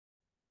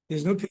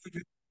There's no period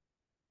to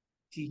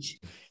teach.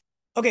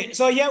 Okay,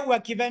 so here we are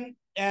given,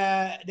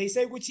 they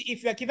say,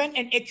 if you are given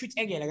an acute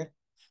angle,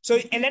 so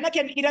a learner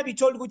can either be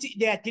told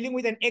they are dealing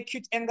with an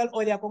acute angle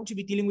or they are going to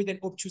be dealing with an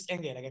obtuse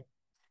angle.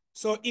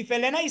 So if a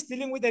learner is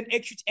dealing with an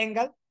acute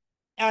angle,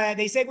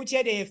 they say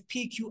here they have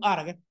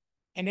PQR.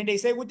 And then they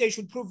say they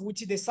should prove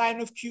which the sine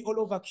of Q all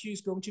over Q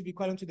is going to be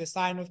equal to the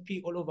sine of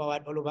P all over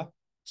what? All over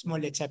small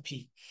letter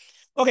P.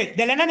 Okay,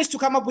 the learner needs to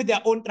come up with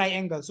their own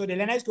triangle. So the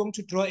learner is going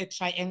to draw a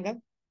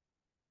triangle.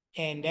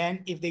 And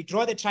then if they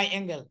draw the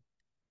triangle,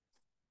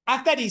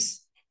 after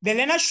this, the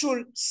learner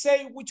should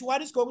say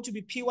what is going to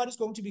be P, what is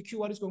going to be Q,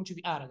 what is going to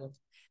be R.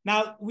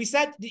 Now, we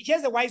said,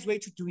 here's the wise way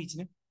to do it.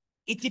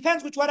 It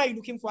depends which one are you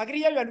looking for. Here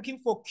you are looking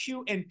for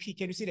Q and P.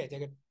 Can you see that?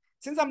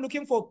 Since I'm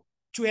looking for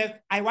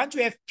I want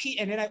to have P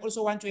and then I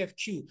also want to have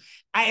Q.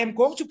 I am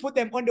going to put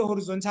them on the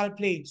horizontal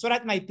plane so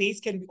that my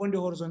base can be on the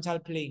horizontal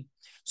plane.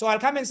 So I'll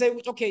come and say,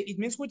 okay, it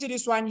means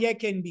this one here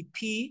can be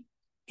P.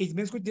 It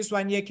means this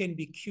one here can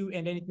be Q.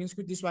 And then it means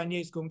this one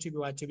here is going to be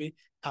what? To be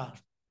R.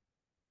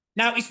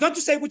 Now, it's not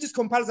to say which is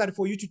compulsory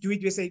for you to do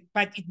it,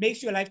 but it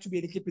makes your life to be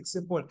a little bit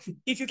simple.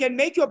 If you can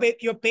make your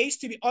base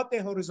to be on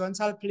the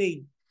horizontal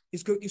plane,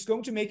 it's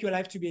going to make your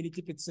life to be a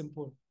little bit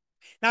simple.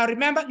 Now,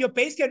 remember, your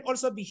base can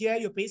also be here.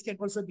 Your base can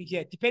also be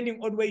here,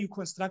 depending on where you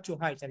construct your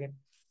height again.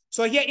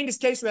 So here in this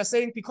case, we are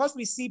saying because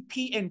we see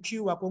P and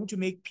Q, we're going to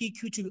make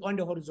PQ to be on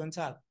the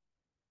horizontal.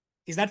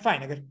 Is that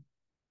fine again?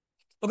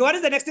 Okay, what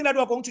is the next thing that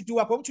we're going to do?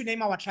 We're going to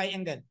name our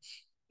triangle.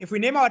 If we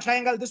name our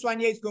triangle, this one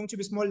here is going to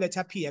be small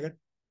letter P again.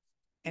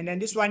 And then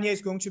this one here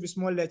is going to be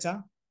small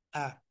letter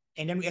R.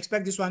 And then we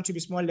expect this one to be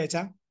small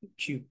letter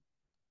Q.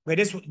 But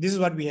this is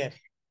what we have.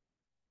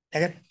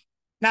 Okay.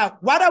 Now,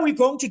 what are we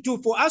going to do?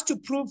 For us to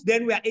prove,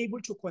 then we are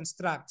able to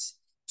construct.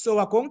 So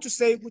we're going to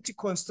say which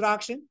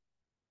construction.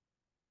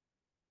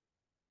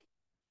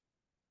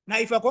 Now,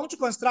 if we're going to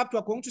construct,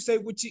 we're going to say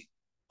which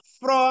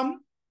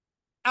from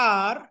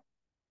R.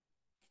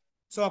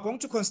 So we're going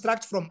to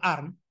construct from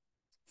R.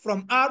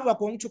 From R, we're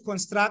going to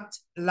construct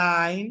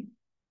line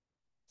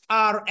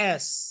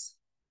RS.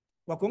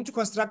 We're going to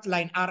construct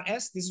line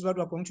RS. This is what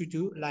we're going to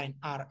do, line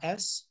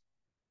RS.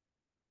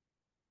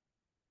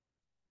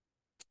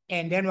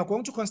 And then we're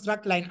going to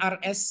construct line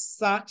RS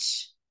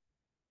such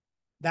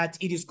that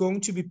it is going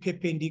to be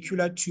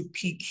perpendicular to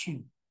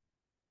PQ.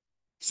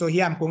 So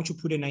here I'm going to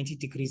put a 90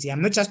 degrees here.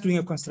 I'm not just doing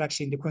a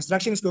construction. The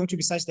construction is going to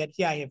be such that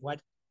here I have what?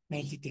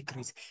 90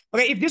 degrees.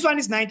 Okay, if this one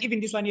is 90,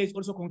 even this one here is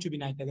also going to be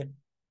 90 again.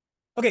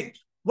 Okay,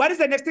 what is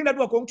the next thing that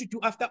we're going to do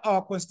after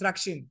our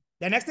construction?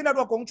 The next thing that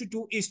we're going to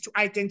do is to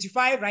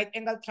identify right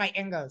angle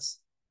triangles.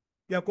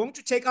 We are going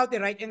to take out the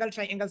right angle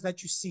triangles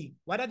that you see.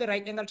 What are the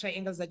right angle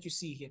triangles that you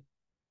see here?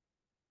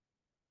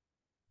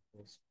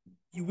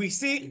 We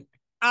see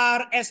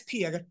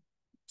RSP again.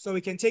 So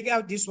we can take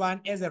out this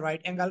one as a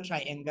right angle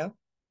triangle.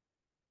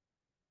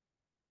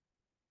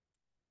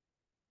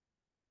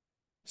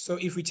 So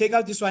if we take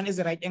out this one as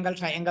a right angle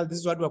triangle, this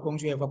is what we're going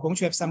to have. We're going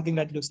to have something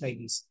that looks like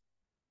this.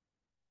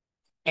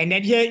 And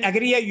then here,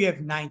 again, here you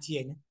have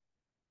 90.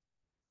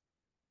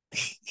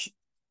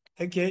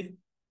 Okay.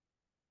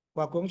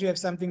 We're going to have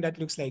something that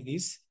looks like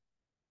this.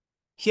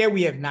 Here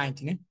we have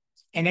 90.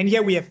 And then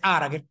here we have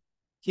R again.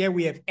 Here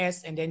we have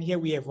S, and then here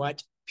we have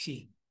what?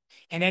 P.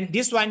 And then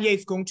this one here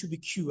is going to be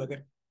Q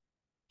again.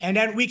 And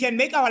then we can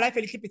make our life a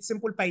little bit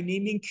simple by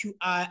naming Q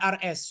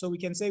RS. So we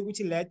can say which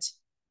let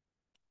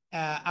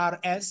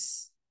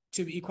RS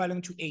to be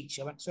equaling to H,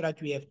 so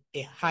that we have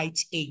a height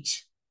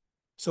H.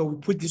 So we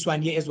put this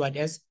one here as what?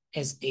 As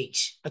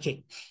H.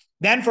 Okay.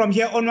 Then from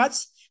here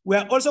onwards, we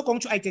are also going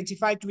to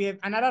identify, do we have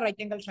another right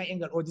angle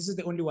triangle, or this is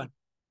the only one?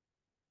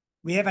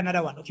 We have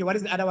another one. Okay, what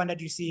is the other one that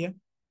you see here?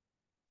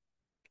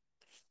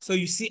 So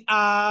you see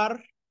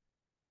RSQ,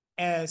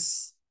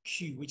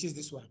 which is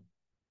this one.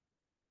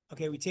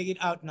 Okay, we take it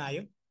out now.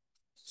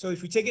 So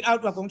if we take it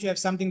out, we're going to have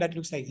something that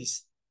looks like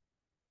this.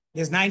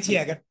 There's 90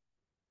 here.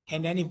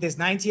 And then if there's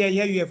 90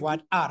 here you have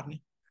what? R.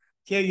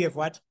 Here you have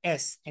what?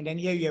 S. And then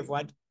here you have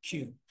what?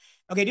 Q.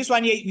 Okay, this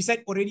one here, we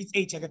said already it's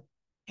H again.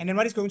 And then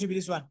what is going to be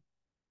this one?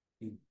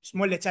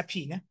 Small letter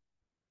P. Ne?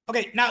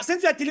 Okay, now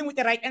since we are dealing with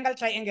the right angle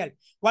triangle,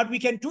 what we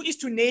can do is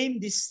to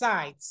name the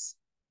sides.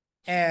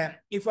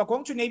 If we're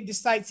going to name the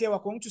sides here, we're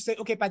going to say,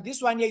 okay, but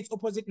this one here is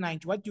opposite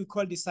 90. What do you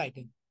call this side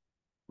then?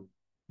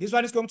 This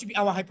one is going to be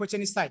our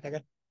hypotenuse side.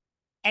 Okay?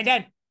 And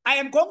then I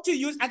am going to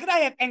use, again, I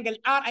have angle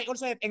R, I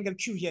also have angle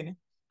Q here. Ne?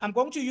 I'm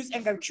going to use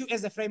angle Q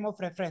as a frame of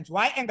reference.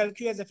 Why angle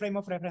Q as a frame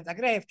of reference?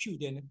 Again, I have Q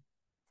then.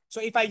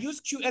 So if I use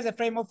Q as a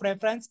frame of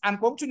reference, I'm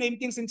going to name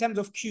things in terms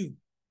of Q.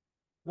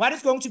 What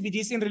is going to be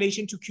this in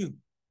relation to Q?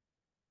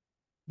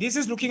 This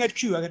is looking at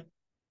Q. Okay?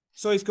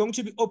 So it's going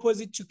to be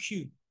opposite to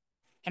Q.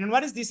 And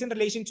what is this in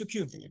relation to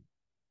Q?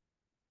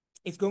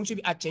 It's going to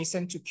be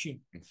adjacent to Q.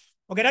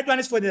 Okay, that one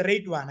is for the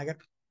red one. Okay?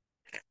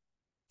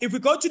 If we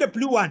go to the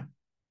blue one,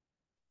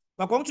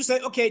 we're going to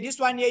say, okay, this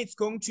one here, it's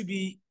going to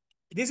be,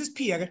 this is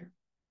P. Okay?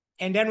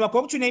 And then we're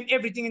going to name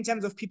everything in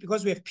terms of P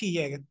because we have P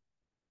here. Okay?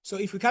 So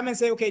if we come and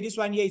say, okay, this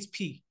one here is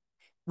P,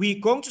 we're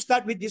going to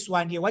start with this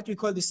one here. What do we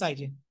call this side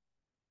here?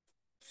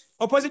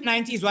 Opposite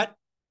 90 is what?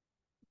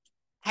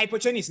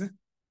 Hypotenuse. No?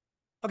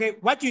 Okay,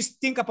 what do you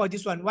think about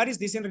this one? What is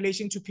this in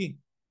relation to P?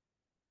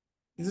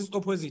 This is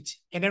opposite.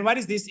 And then what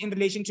is this in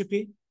relation to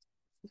P?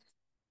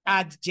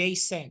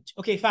 Adjacent.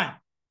 Okay, fine.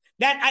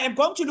 Then I am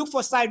going to look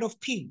for sine of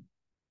P.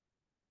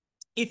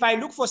 If I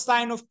look for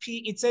sine of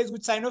P, it says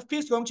which sine of P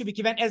is going to be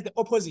given as the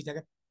opposite.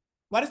 Okay?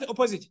 What is the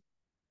opposite?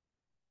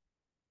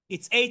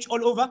 It's H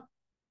all over.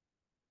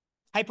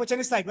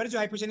 Hypotenuse side. What is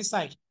your hypotenuse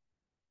side?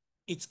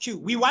 It's Q.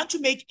 We want to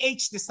make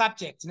H the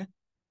subject. No?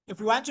 If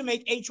we want to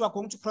make H, we are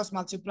going to cross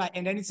multiply.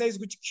 And then it says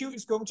which Q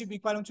is going to be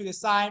equal to the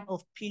sine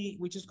of P,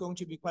 which is going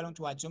to be equal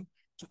to what? To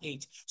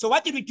H. So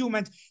what did we do,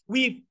 man?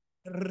 We've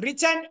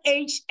written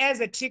H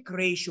as a trig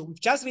ratio. We've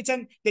just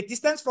written the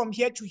distance from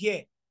here to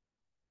here.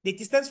 The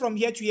distance from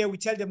here to here, we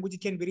tell them which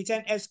it can be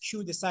written as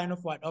Q, the sine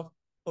of what?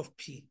 Of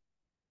P.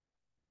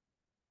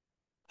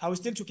 Are we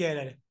still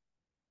together?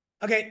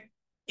 Okay.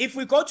 If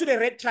we go to the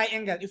right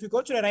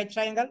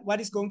triangle,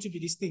 what is going to be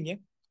this thing?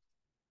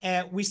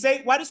 Yeah? We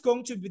say what is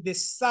going to be the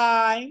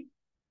sine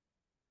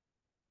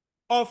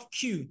of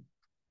Q.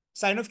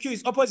 Sine of Q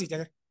is opposite.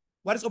 Okay?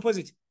 What is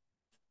opposite?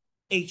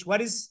 H. What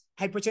is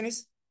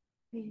hypotenuse?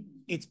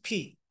 It's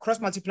P.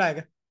 Cross multiply.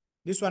 Okay?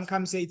 This one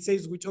comes here. It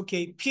says which,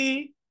 okay,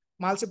 P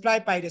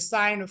multiplied by the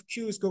sine of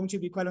Q is going to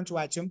be equal to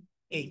what?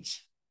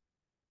 H.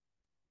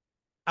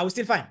 Are we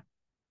still fine?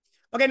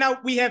 Okay, now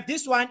we have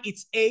this one,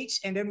 it's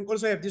H, and then we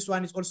also have this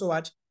one, it's also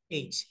what?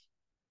 H.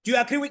 Do you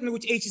agree with me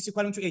which H is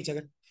equal to H?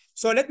 Okay?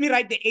 So let me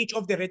write the H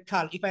of the red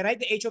color. If I write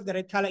the H of the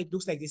red color, it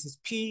looks like this is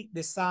P,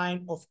 the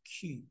sine of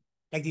Q,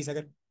 like this.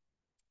 Okay?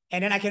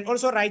 And then I can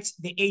also write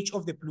the H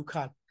of the blue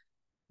color.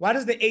 What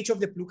is the H of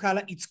the blue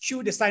color? It's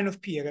Q, the sine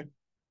of P. Okay?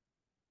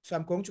 So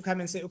I'm going to come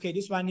and say, okay,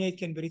 this one here, it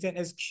can be written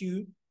as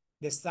Q,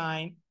 the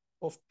sine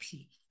of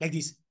P, like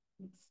this.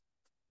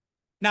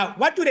 Now,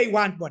 what do they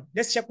want, one?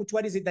 Let's check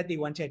what is it that they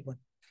wanted, one.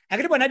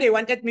 Again, they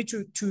wanted me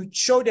to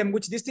show them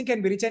which this thing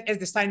can be written as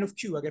the sine of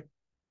Q again.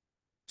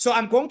 So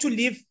I'm going to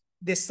leave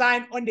the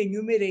sign on the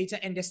numerator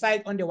and the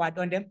side on the what?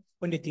 On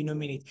the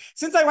denominator.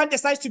 Since I want the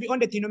sides to be on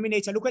the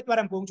denominator, look at what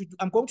I'm going to do.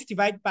 I'm going to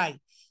divide by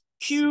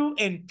Q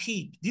and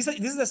P. This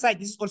is a side.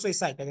 This is also a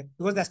side, okay?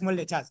 Because they're small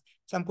letters.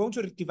 So I'm going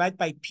to divide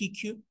by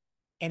PQ.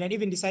 And then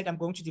even the side, I'm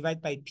going to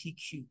divide by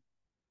PQ.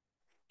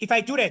 If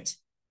I do that,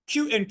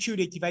 Q and Q,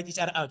 they divide each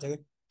other out, okay?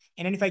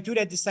 And then if I do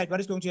that this side, what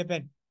is going to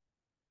happen?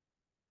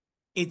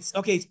 It's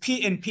okay, it's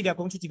P and P, they're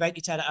going to divide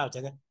each other out,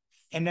 okay?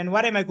 And then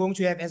what am I going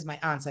to have as my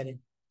answer then?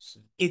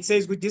 It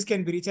says this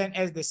can be written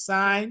as the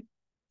sine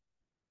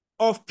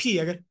of P,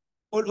 okay?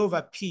 All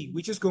over P,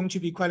 which is going to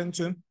be equal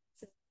to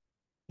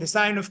the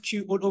sine of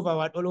Q all over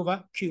what? All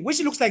over Q,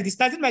 which looks like this.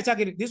 Doesn't matter,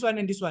 this one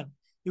and this one.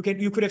 You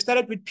could have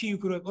started with P, you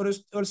could have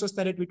also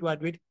started with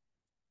what?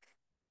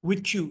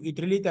 With Q. It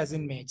really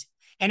doesn't match.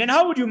 And then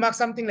how would you mark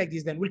something like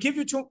this then? We'll give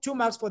you two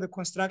marks for the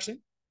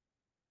construction.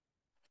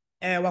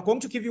 We're going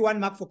to give you 1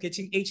 mark for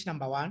catching H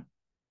number 1.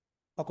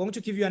 We're going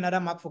to give you another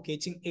mark for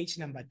catching H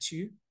number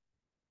 2.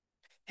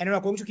 And then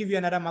we're going to give you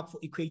another mark for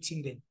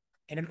equating them.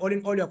 And then all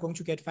in all, you're going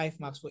to get 5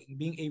 marks for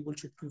being able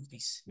to prove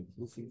this. The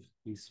proof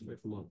is 5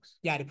 marks.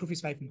 Yeah, the proof is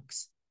 5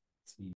 marks.